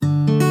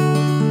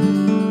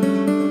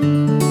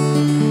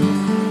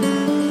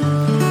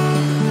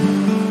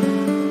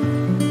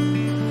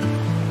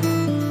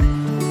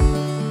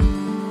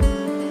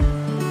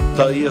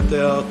ia te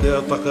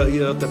taka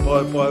ia te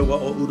pai wa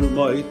o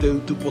urumai te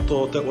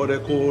utupoto te ore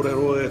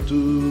kōrero e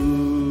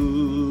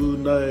tū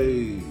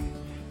nei.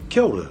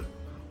 Kia ora.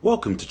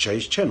 Welcome to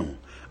Chase Channel,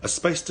 a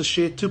space to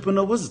share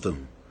tupuna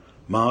wisdom,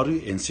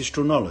 Māori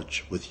ancestral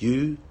knowledge with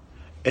you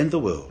and the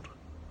world.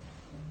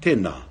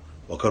 Tēnā,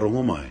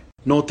 wakarongo mai.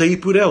 No te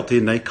ipureo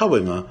tēnei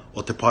kawenga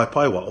o te pai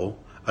wao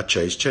a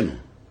Chase Channel.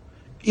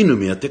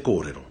 Inumia te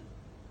kōrero.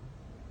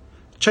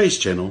 Chase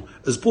Channel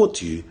is brought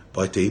to you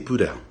by Te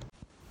Ipureo.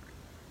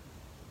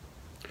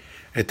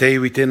 E te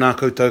iwi tēnā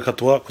koutou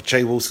katoa, ko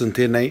Jay Wilson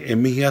tēnei, e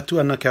mihi atu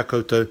ana kia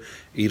koutou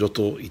I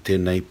roto I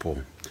tēnei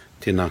pō.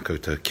 Tēnā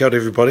koutou. Kia ora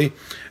everybody,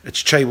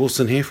 it's Jay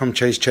Wilson here from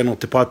Chase Channel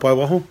Te Pai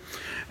Waho,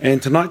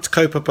 and tonight's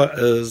kaupapa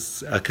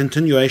is a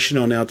continuation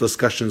on our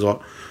discussions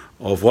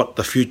of what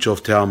the future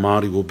of Te Ao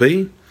Māori will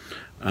be,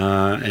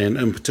 and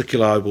in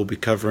particular I will be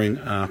covering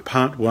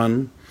part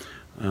one,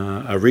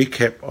 a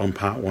recap on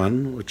part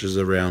one, which is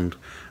around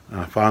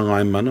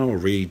whāngai mana or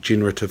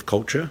regenerative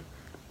culture,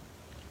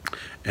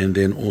 and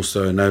then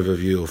also an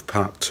overview of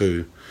part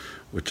two,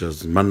 which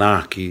is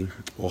manaaki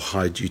or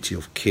high duty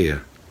of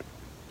care.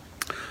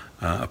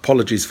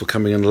 Apologies for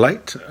coming in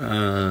late,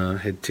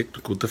 had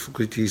technical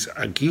difficulties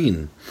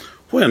again.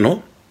 Hoi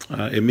anō,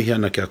 e mihi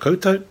ana kia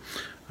koutou.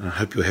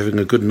 Hope you're having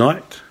a good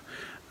night,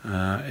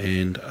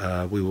 and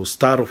we will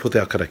start off with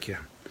our karakia.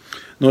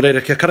 Nō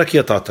reira, kia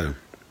karakia tātou.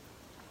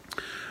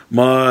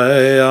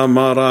 Mai a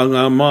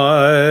maranga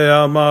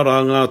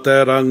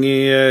te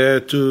rangi e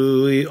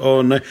tui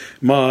o nei.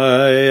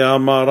 Mai a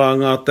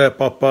maranga te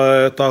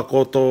papa e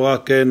takoto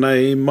ake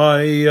nei.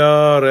 Mai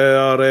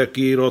are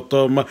ki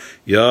roto mai.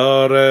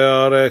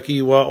 Are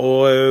ki wa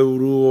o e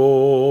uru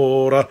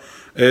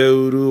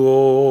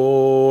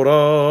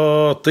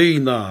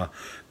ora.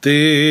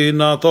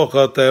 Tīna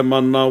toka te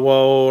manawa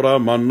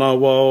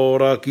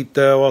ora ki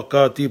te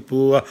waka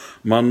tipua,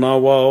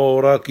 manawa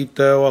ora ki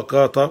te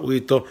waka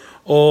tauito,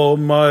 o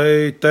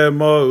mai te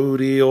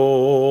mauri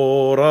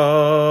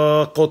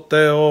ora, ko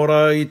te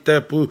ora I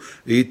te pu,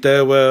 I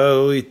te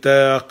weu, I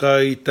te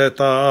aka, I te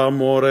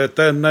tāmore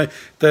tenei,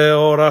 te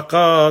ora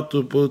ka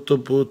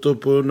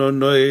tupu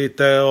nonoi,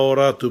 te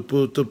ora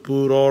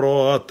tupu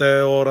roro a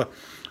te ora,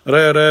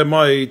 rere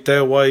mai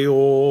te wai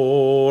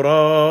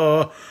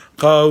ora,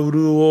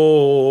 kauru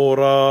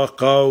ora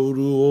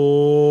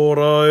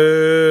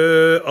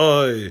e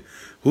ai,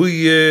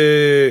 hui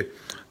e,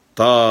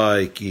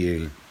 taiki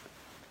e.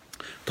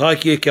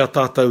 Taiki e kia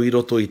tātou I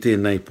roto I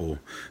tēnei pō.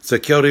 So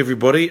kia ora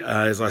everybody,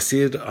 as I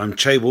said, I'm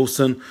Jay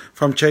Wilson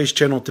from Chase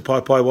Channel Te Pai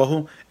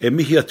Waho, e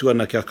mihi atu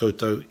ana kia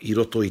koutou I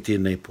roto I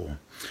tēnei pō.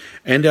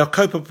 And our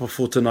kaupapa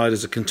for tonight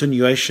is a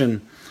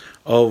continuation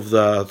of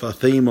the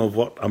theme of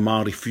what a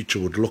Māori future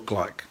would look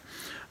like.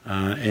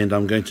 And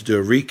I'm going to do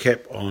a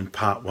recap on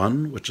part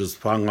one, which is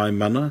whāngai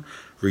mana,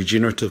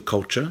 regenerative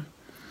culture,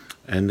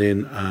 and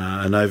then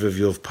an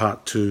overview of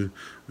part two,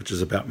 which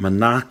is about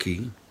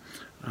manaaki,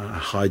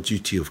 high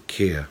duty of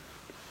care.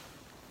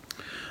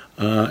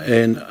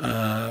 And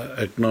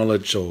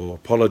acknowledge or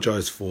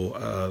apologise for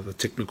the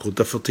technical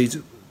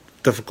difficulties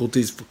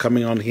for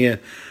coming on here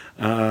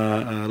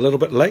a little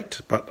bit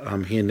late, but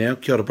I'm here now.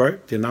 Kia ora bro,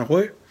 tēnā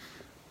hoi,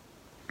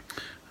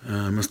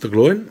 Mr.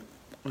 Gloin.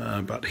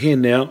 But here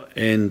now,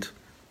 and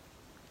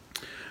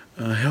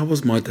how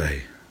was my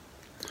day?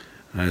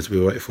 As we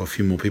wait for a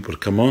few more people to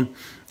come on.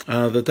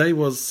 The day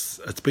it's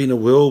been a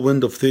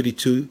whirlwind of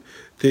 32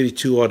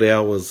 odd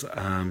hours,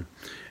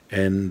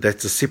 and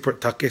that's a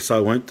separate take, so I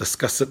won't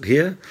discuss it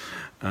here,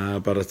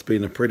 but it's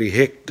been a pretty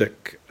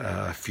hectic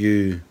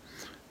few,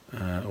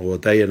 or a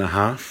day and a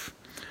half.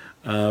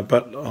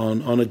 But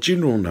on a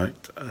general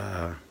note,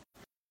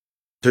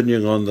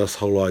 continuing on this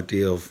whole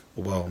idea of,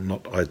 well,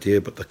 not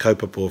idea, but the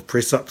kaupapa of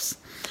press-ups,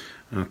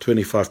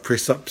 25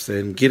 press-ups,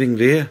 and getting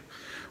there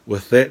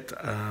with that,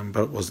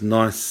 but it was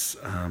nice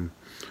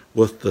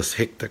with this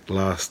hectic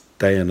last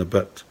day and a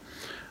bit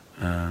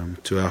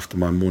to after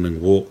my morning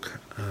walk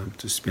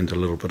to spend a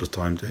little bit of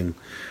time doing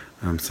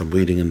some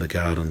weeding in the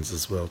gardens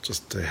as well,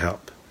 just to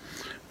help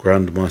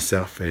ground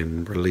myself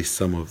and release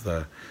some of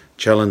the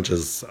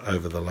challenges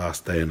over the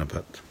last day and a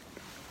bit.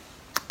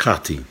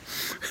 Kati.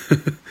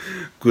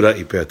 Kura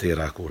I pēr te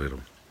rā kōrero.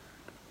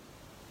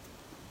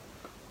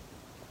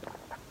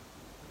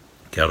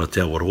 Kia ora te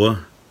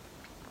awarua.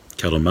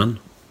 Kia ora man.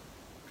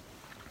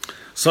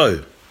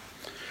 So,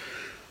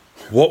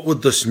 what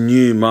would this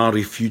new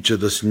Māori future,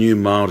 this new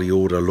Māori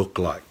order look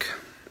like?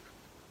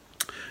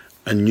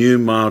 A new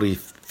Māori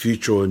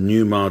future or a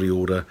new Māori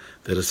order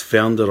that is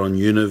founded on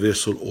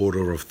universal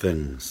order of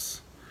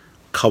things.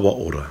 Kawa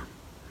ora.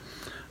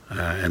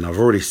 And I've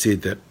already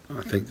said that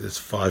I think there's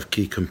 5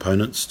 key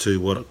components to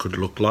what it could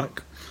look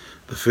like.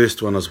 The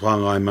first one is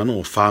whāngai mana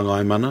or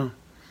whāngai mana,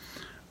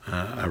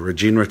 a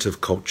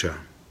regenerative culture,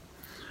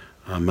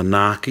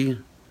 manaaki,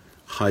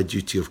 high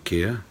duty of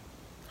care,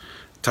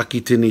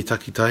 takitini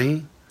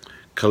takitahi,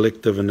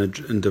 collective and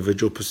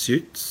individual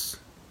pursuits,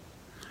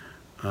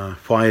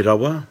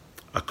 whairawa,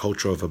 a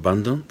culture of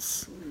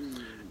abundance,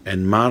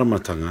 and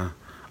maramatanga,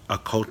 a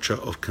culture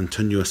of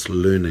continuous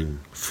learning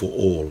for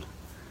all.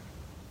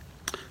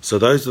 So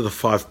those are the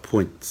 5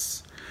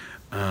 points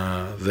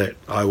that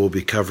I will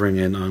be covering,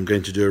 and I'm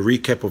going to do a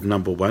recap of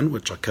number 1,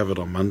 which I covered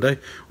on Monday. It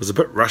was a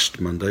bit rushed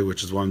Monday,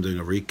 which is why I'm doing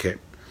a recap.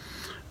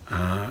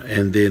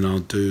 And then I'll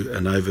do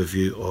an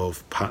overview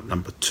of part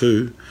number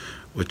 2,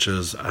 which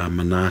is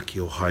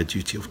Manaaki, or high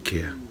duty of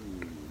care.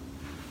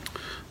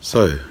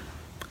 So,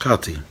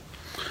 Kati.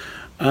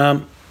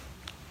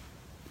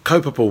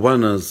 Kaupapa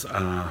 1 is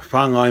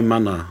whāngai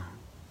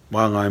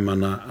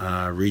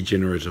mana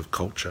regenerative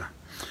culture.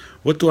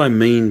 What do I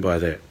mean by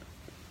that?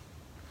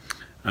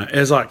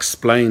 As I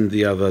explained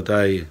the other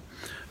day,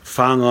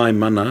 whāngai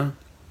mana,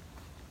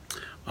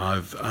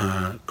 I've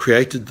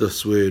created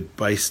this word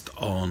based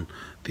on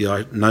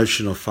the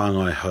notion of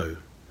whāngai hau.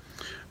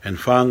 And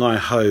whāngai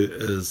hau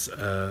is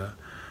a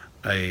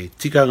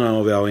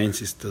tikanga of our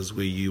ancestors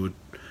where you would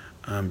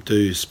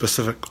do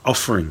specific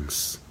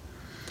offerings.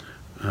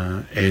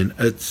 And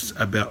it's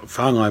about,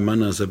 whāngai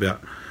mana is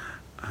about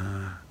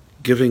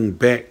giving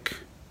back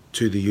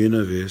to the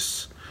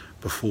universe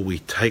before we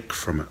take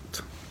from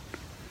it.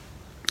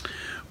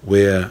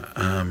 Where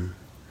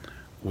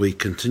we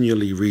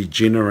continually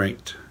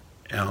regenerate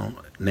our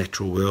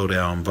natural world,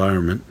 our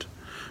environment,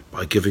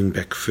 by giving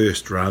back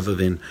first, rather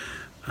than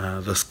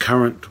this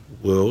current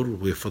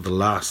world where for the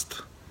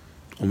last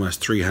almost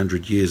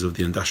 300 years of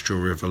the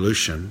Industrial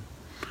Revolution,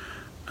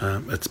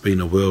 it's been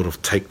a world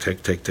of take.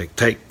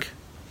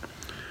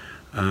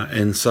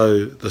 And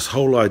so this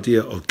whole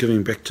idea of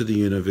giving back to the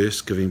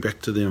universe, giving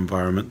back to the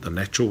environment, the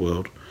natural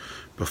world,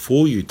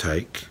 before you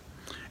take,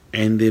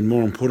 and then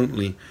more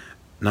importantly,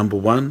 number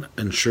 1,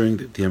 ensuring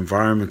that the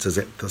environment is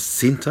at the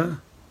centre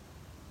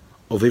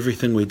of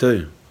everything we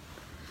do.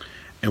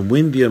 And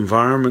when the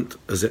environment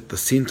is at the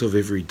centre of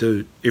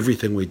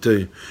everything we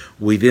do,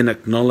 we then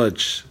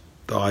acknowledge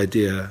the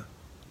idea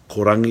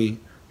ko rangi,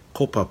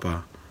 ko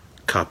papa,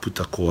 ka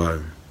puta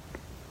ko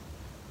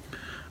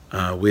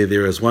au. Where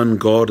there is one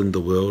God in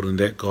the world, and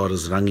that God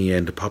is rangi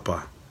and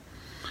papa.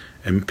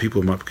 And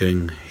people might be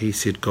going, he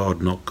said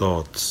God, not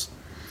gods.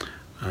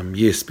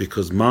 Yes,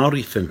 because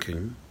Māori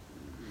thinking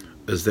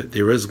is that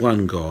there is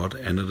one God,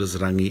 and it is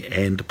rangi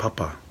and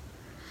papa.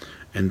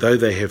 And though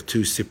they have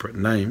 2 separate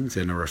names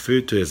and are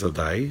referred to as a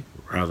they,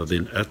 rather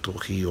than it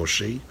or he or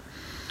she,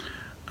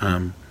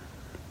 but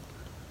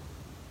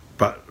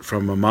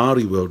from a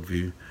Māori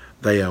worldview,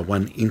 they are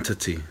one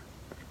entity.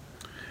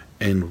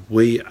 And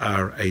we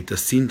are a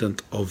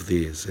descendant of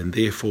theirs, and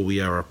therefore we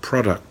are a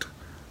product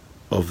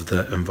of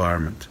the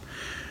environment.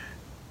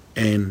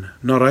 And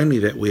not only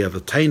that, we are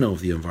the tainer of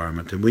the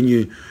environment. And when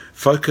you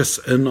focus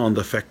in on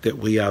the fact that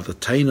we are the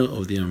tainer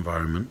of the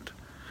environment,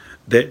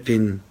 that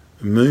then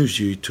moves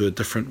you to a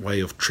different way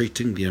of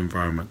treating the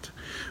environment,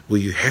 where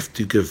you have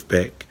to give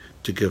back,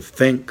 to give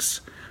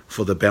thanks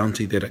for the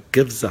bounty that it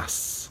gives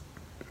us.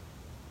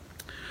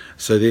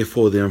 So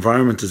therefore the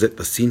environment is at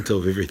the centre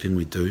of everything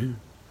we do.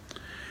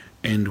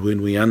 And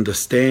when we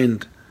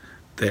understand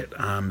that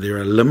there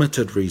are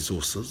limited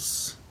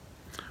resources,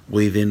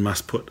 we then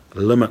must put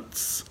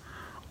limits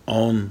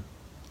on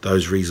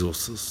those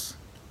resources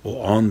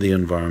or on the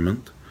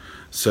environment,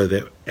 so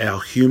that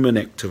our human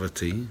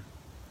activity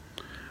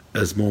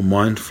is more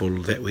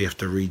mindful that we have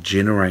to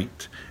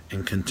regenerate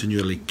and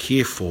continually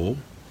care for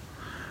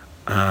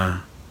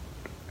the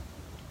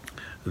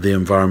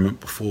environment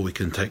before we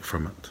can take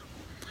from it.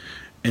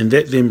 And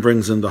that then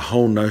brings in the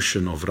whole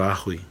notion of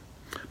rāhui.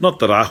 Not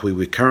the rāhui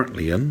we're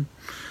currently in,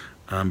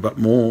 but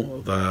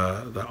more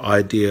the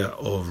idea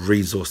of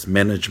resource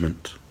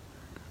management.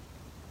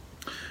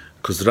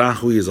 Because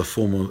rāhui is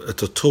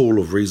it's a tool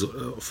of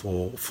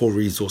for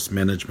resource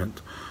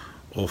management,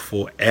 or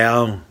for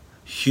our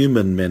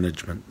human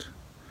management,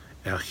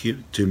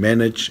 to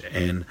manage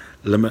and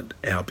limit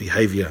our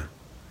behaviour.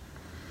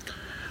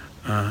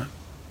 And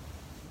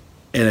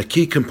a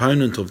key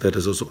component of that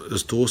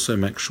is to also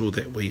make sure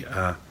that we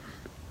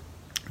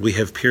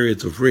have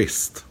periods of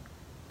rest,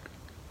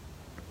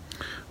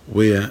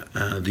 where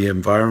the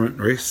environment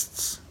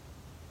rests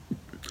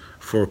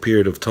for a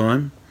period of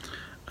time,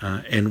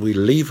 and we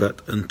leave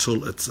it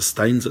until it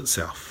sustains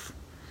itself.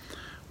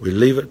 We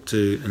leave it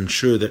to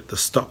ensure that the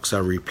stocks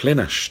are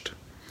replenished.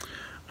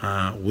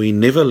 We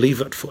never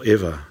leave it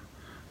forever.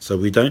 So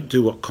we don't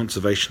do what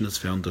conservation is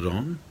founded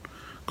on.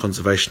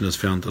 Conservation is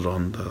founded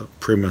on the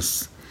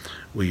premise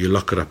where you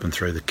lock it up and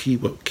throw the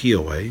key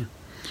away.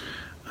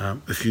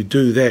 If you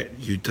do that,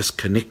 you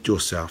disconnect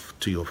yourself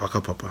to your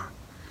whakapapa.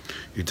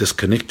 You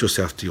disconnect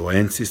yourself to your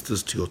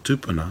ancestors, to your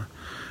tupuna,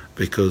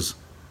 because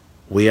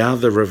we are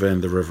the river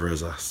and the river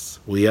is us.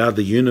 We are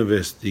the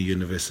universe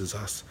is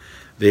us.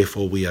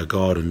 Therefore we are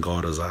God and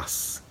God is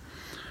us.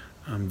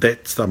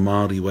 That's the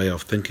Māori way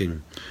of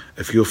thinking.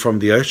 If you're from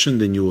the ocean,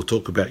 then you will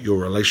talk about your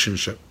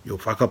relationship, your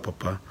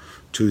whakapapa,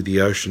 to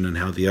the ocean, and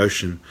how the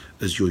ocean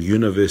is your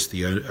universe,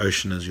 the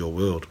ocean is your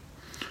world.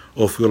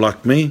 Or if you're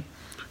like me,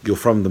 you're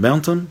from the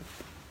mountain.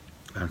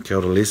 Kia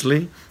ora,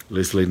 Leslie.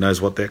 Leslie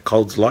knows what that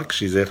cold's like.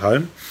 She's at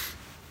home.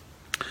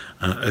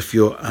 If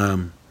you're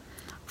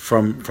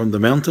from the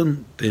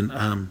mountain,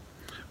 then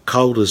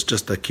cold is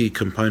just a key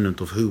component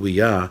of who we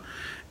are,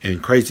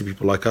 And crazy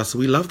people like us,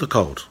 we love the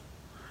cold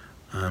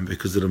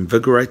because it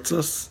invigorates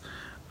us.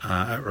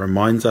 It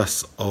reminds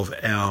us of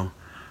our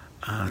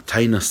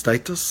taina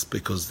status,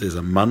 because there's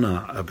a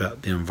mana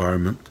about the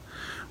environment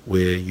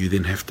where you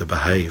then have to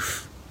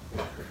behave.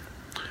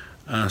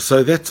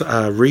 So that's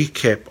a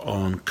recap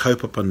on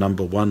kaupapa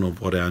number 1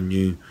 of what our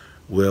new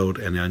world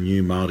and our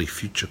new Māori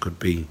future could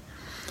be.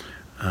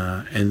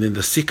 And then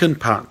the second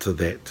part to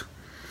that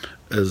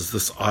is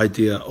this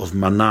idea of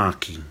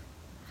manaaki,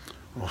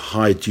 or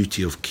high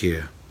duty of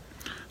care.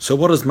 So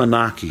what is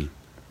manaaki?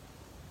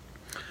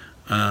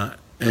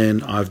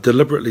 And I've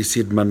deliberately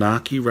said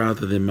manaaki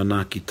rather than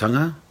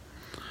manaakitanga,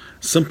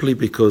 simply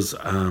because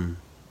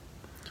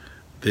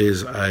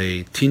there's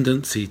a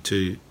tendency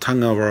to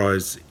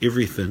tangarise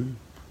everything.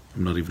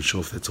 I'm not even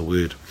sure if that's a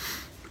word,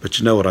 but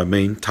you know what I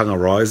mean,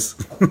 tangarise,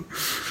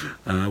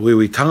 where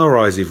we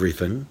tangarise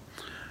everything,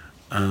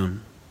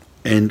 and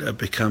it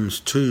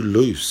becomes too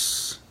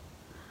loose.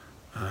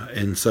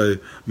 And so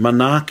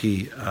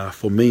manaaki,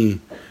 for me,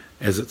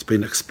 as it's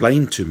been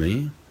explained to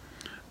me,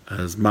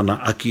 is mana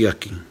aki,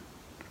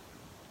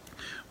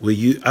 where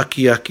you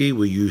aki,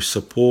 where you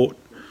support,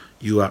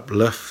 you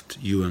uplift,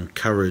 you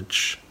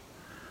encourage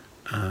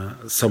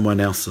someone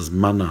else's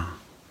mana.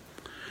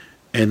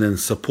 And in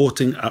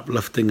supporting,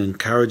 uplifting,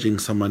 encouraging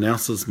someone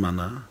else's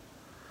mana,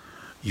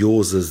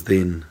 yours is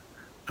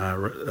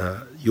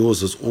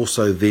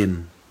also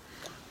then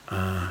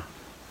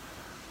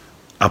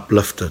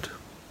uplifted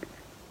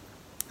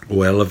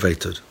or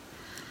elevated.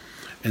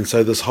 And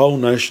so this whole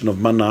notion of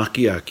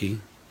manaaki,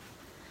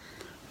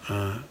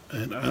 and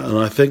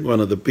I think one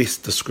of the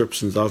best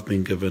descriptions I've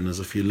been given is,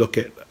 if you look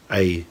at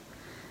a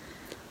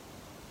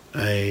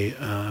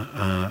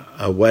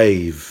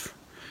wave,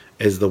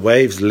 as the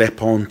waves lap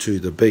onto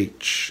the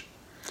beach,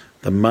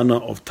 the mana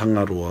of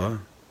Tangaroa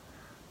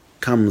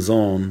comes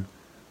on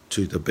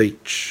to the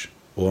beach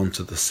or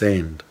onto the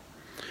sand.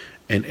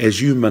 And as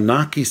you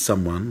manaaki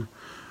someone,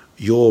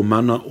 your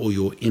mana or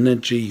your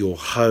energy, your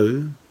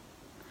hau,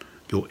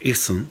 your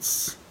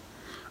essence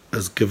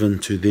is given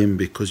to them,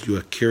 because you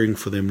are caring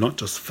for them not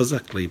just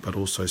physically but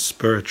also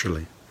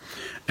spiritually.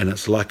 And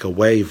it's like a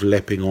wave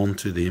lapping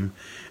onto them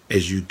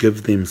as you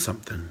give them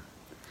something.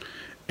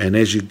 And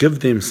as you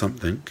give them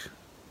something,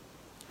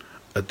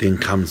 it then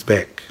comes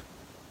back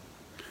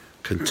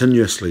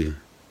continuously.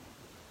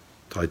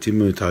 Tai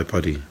timu tai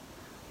pari,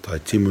 tai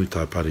timu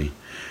tai pari.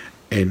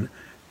 And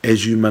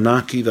as you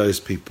manaaki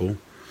those people,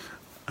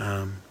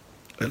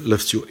 it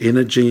lifts your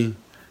energy.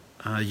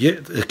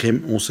 Yet it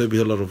can also be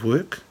a lot of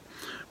work,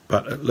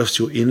 but it lifts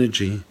your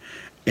energy.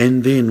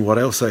 And then what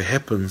also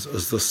happens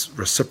is this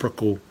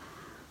reciprocal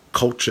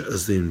culture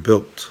is then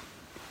built,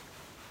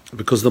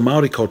 because the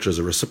Māori culture is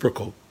a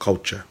reciprocal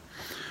culture,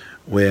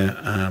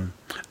 where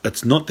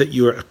it's not that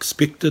you are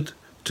expected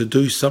to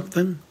do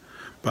something,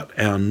 but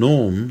our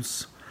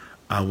norms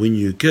are when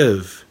you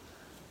give,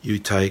 you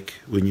take,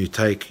 when you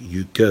take,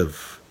 you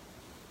give.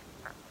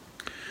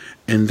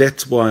 And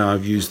that's why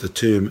I've used the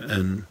term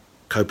in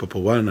kaupapa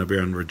wana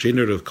around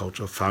regenerative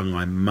culture,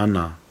 whāngai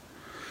mana,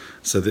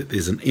 so that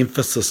there's an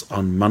emphasis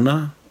on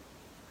mana,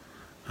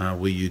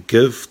 where you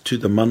give to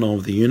the mana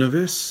of the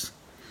universe,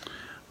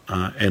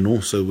 and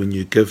also when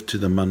you give to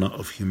the mana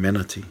of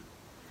humanity.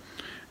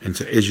 And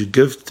so as you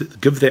give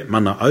that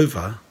mana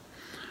over,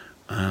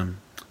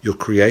 you're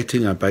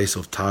creating a base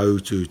of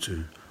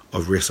taututu,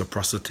 of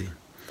reciprocity.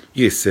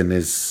 Yes, and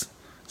as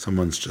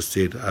someone's just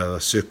said, a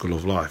circle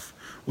of life,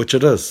 which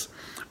it is.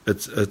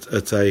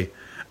 It's a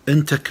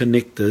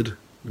interconnected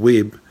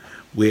web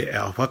where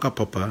our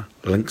whakapapa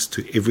links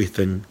to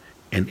everything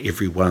and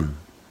everyone.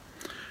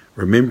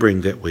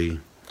 Remembering that we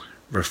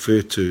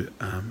refer to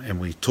and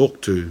we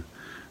talk to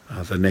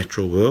the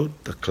natural world,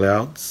 the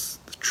clouds,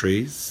 the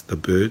trees, the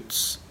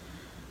birds,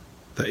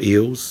 the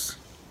eels,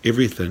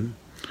 everything,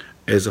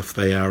 as if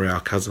they are our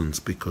cousins,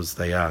 because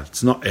they are.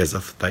 It's not as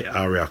if, they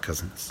are our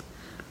cousins.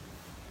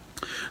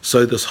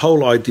 So this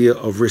whole idea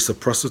of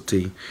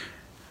reciprocity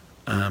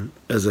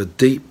is a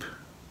deep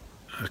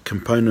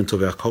component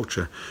of our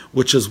culture,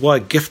 which is why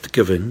gift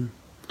giving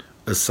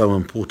is so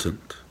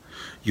important.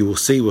 You will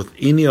see with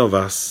any of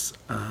us,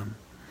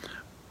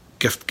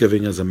 gift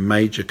giving is a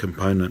major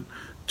component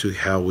to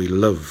how we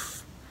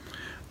live.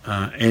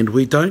 And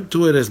we don't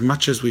do it as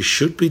much as we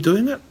should be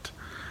doing it,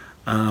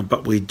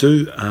 but we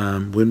do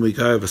when we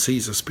go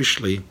overseas,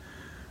 especially.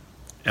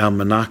 Our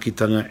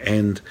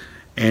manaakitanga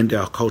and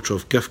our culture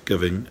of gift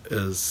giving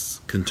is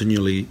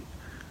continually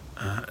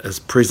is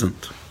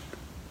present.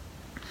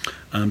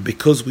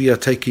 Because we are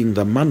taking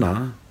the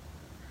mana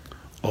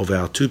of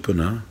our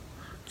tupuna,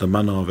 the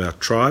mana of our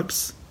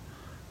tribes,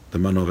 the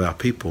mana of our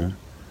people,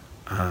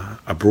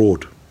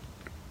 abroad.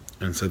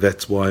 And so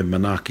that's why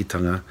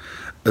manaakitanga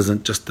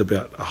isn't just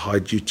about a high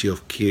duty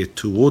of care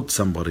towards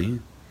somebody,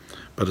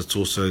 but it's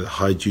also a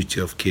high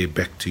duty of care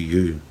back to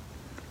you.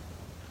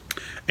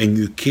 And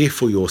you care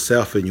for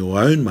yourself and your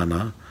own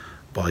mana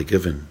by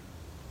giving.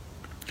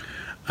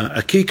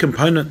 A key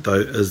component, though,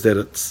 is that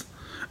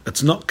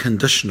it's not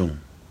conditional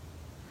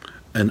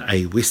in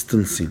a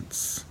Western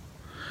sense.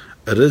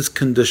 it is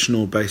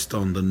conditional based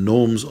on the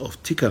norms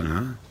of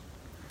tikanga,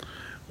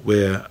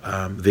 where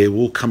there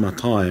will come a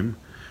time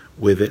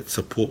where that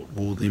support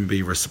will then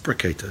be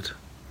reciprocated.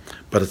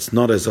 But it's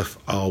not as if,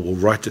 oh, we'll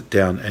write it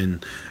down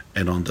and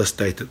on this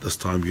date at this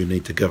time you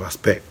need to give us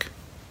back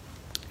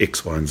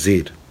X, Y, and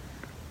Z.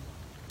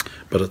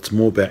 But it's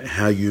more about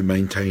how you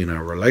maintain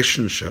a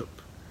relationship,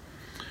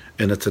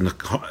 and it's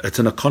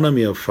an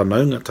economy of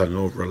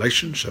whanaungatanga, of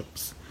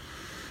relationships,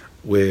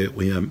 where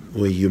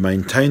you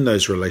maintain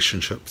those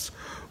relationships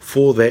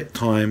for that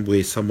time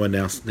where someone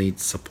else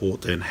needs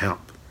support and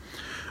help,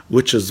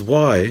 which is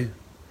why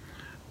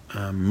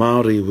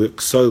Māori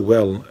work so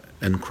well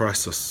in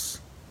crisis,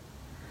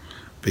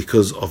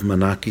 because of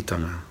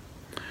manaakitanga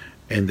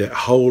and that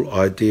whole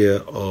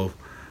idea of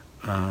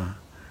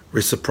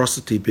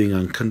reciprocity being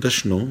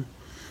unconditional.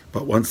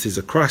 But once there's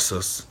a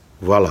crisis,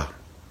 voila,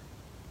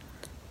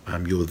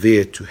 you're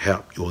there to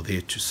help, you're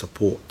there to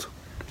support,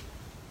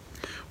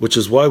 which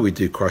is why we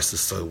do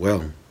crisis so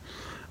well.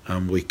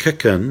 We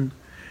kick in,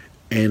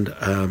 and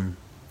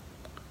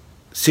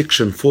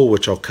Section 4,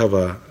 which I'll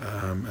cover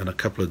in a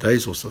couple of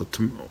days or so,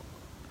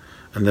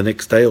 in the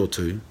next day or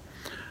two,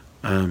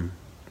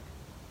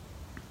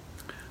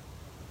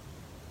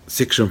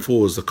 Section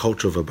 4 is the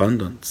culture of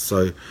abundance.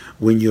 So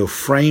when you're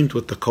framed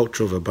with the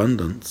culture of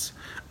abundance,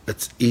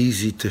 it's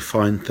easy to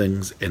find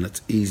things and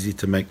it's easy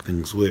to make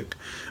things work,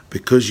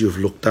 because you've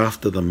looked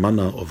after the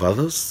mana of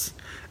others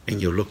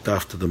and you've looked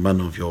after the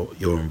mana of your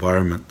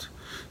environment,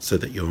 so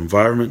that your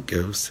environment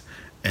gives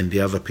and the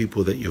other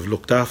people that you've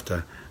looked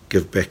after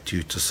give back to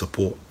you to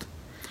support,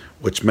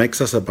 which makes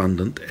us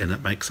abundant and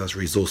it makes us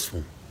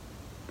resourceful.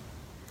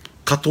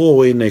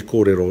 Katoa e nei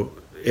kōrero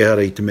e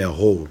ara I te mea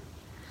hou.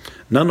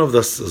 None of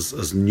this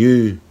is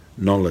new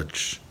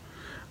knowledge.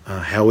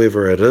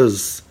 However, it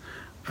is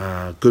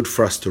good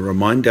for us to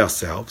remind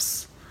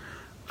ourselves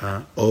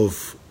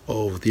of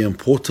the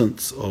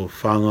importance of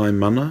whāngai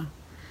mana,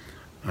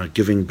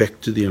 giving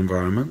back to the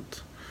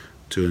environment,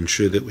 to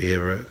ensure that we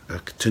have a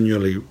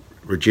continually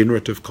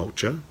regenerative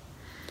culture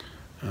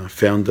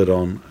founded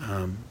on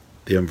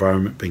the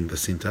environment being the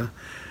centre,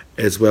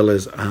 as well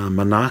as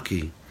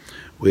manaaki,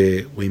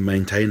 where we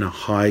maintain a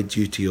high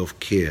duty of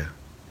care.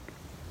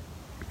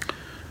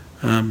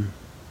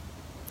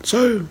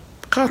 So,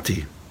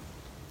 kāti,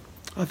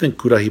 I think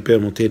kurahi pēr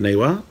mo tēnei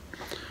wā.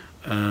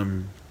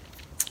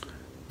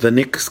 The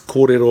next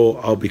kōrero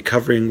I'll be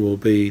covering will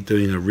be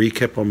doing a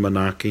recap on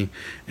manaaki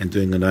and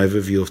doing an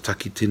overview of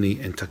takitini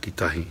and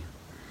takitahi.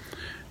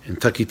 And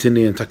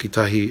takitini and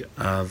takitahi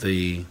are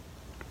the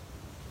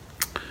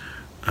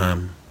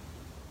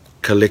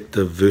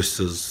collective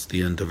versus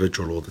the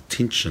individual, or the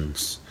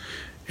tensions,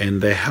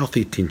 and they're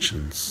healthy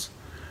tensions.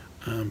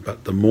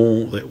 But the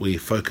more that we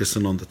focus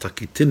in on the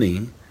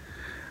takitini,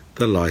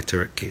 the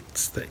lighter it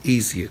gets, the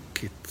easier it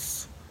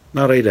gets.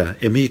 Nā reira,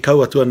 e mihi kau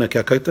atu ana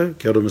kia koutou.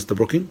 Kia ora Mr.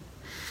 Brooking.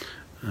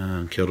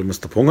 Kia ora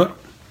Mr. Ponga.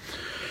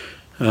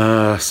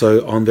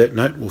 So on that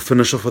note, we'll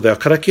finish off with our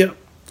karakia.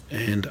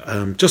 And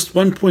just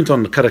one point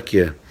on the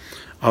karakia.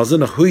 I was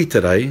in a hui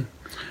today,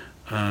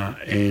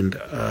 and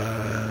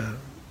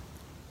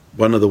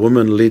one of the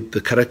women led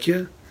the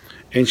karakia,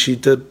 and she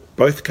did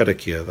both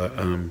karakia,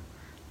 the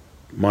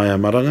Maya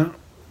Maranga,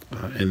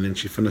 and then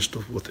she finished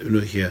off with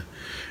Unuhia.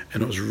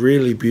 And it was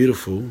really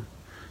beautiful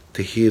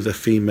to hear the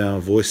female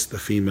voice, the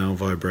female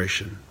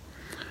vibration.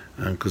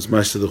 Because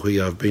most of the hui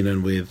I've been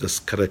in where this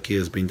karakia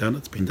has been done,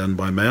 it's been done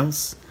by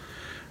males.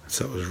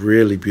 So it was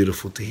really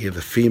beautiful to hear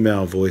the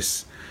female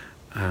voice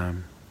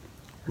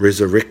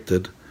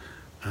resurrected,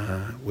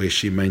 where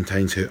she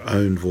maintains her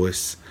own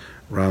voice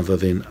rather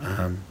than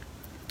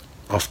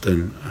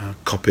often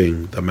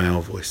copying the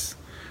male voice.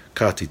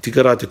 Kāti,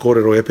 tika rā te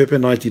kōrero e pepe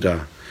nai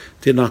tira,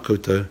 tēnā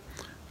koutou,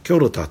 kia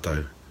ora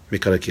tātou, me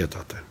karakia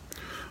tātou.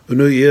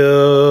 Unu ia,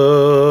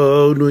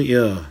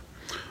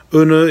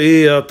 unu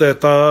ia te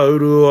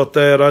tauru o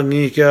te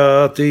rangi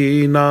kia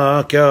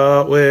tīna,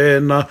 kia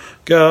wena,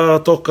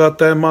 kia toka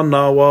te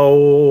manawa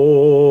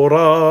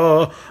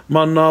ora,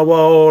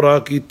 manawa ora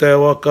ki te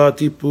waka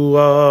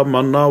tipua,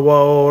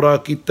 manawa ora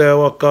ki te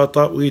waka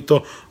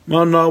tauito,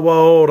 manawa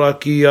ora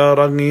ki a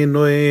rangi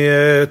nui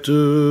e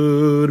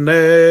tu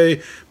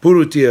nei,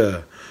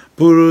 purutia.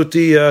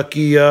 Purutia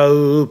ki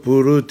au,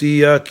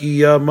 purutia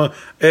ki ama,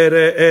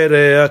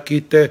 ere a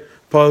ki te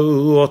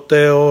pau o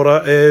te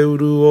ora, e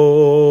uru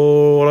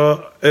ora.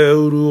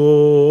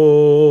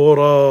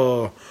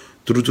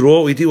 Turuturu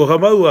o iti waka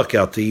maua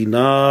kia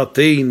tīna,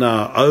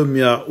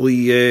 aumia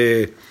ui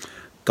e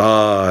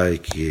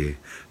tāikie.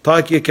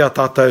 Tāikie kia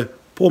tātou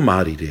po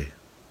mārire.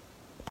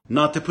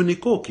 Nā te puni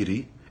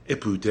kōkiri e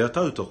pūtea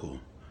tautoko.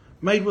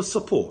 Made with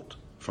support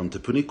from Te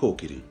Puni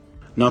Kōkiri.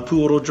 Nā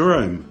Puoro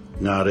Jerome,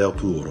 Ngā Reo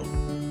Puoro.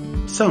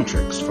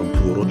 Soundtracks from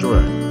Puoro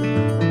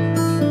Jerome.